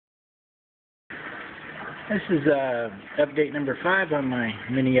This is update number 5 on my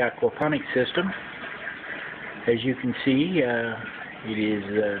mini aquaponics system. As you can see, it is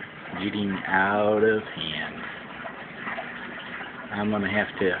getting out of hand. I'm going to have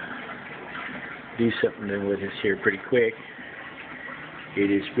to do something with this here pretty quick.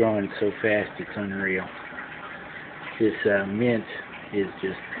 It is growing so fast it's unreal. This mint is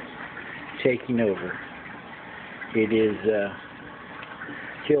just taking over. It is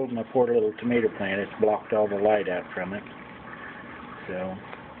killed my poor little tomato plant. It's blocked all the light out from it. So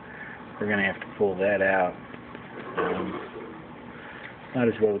we're going to have to pull that out. Might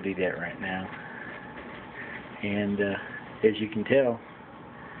as well do that right now. And as you can tell,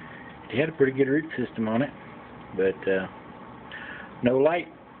 it had a pretty good root system on it, but no light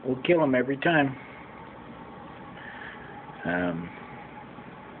will kill them every time.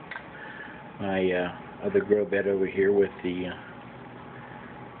 My other grow bed over here with the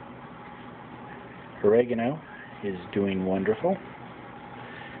oregano is doing wonderful.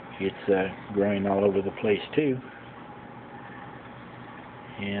 It's growing all over the place too.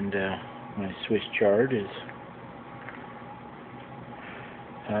 And my Swiss chard is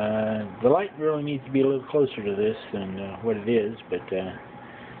the light really needs to be a little closer to this than what it is, but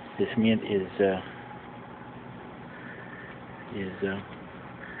this mint is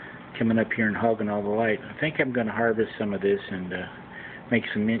coming up here and hogging all the light. I think I'm going to harvest some of this and make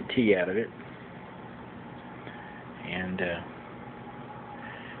some mint tea out of it. And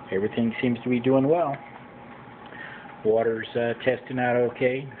everything seems to be doing well. Water's testing out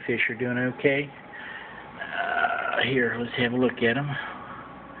okay. Fish are doing okay. Here, let's have a look at them.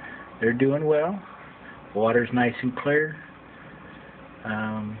 They're doing well. Water's nice and clear.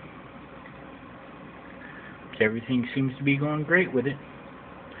 Everything seems to be going great with it.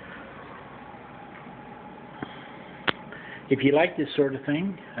 If you like this sort of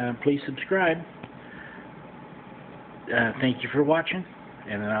thing, please subscribe. Thank you for watching,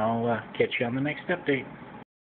 and I'll catch you on the next update.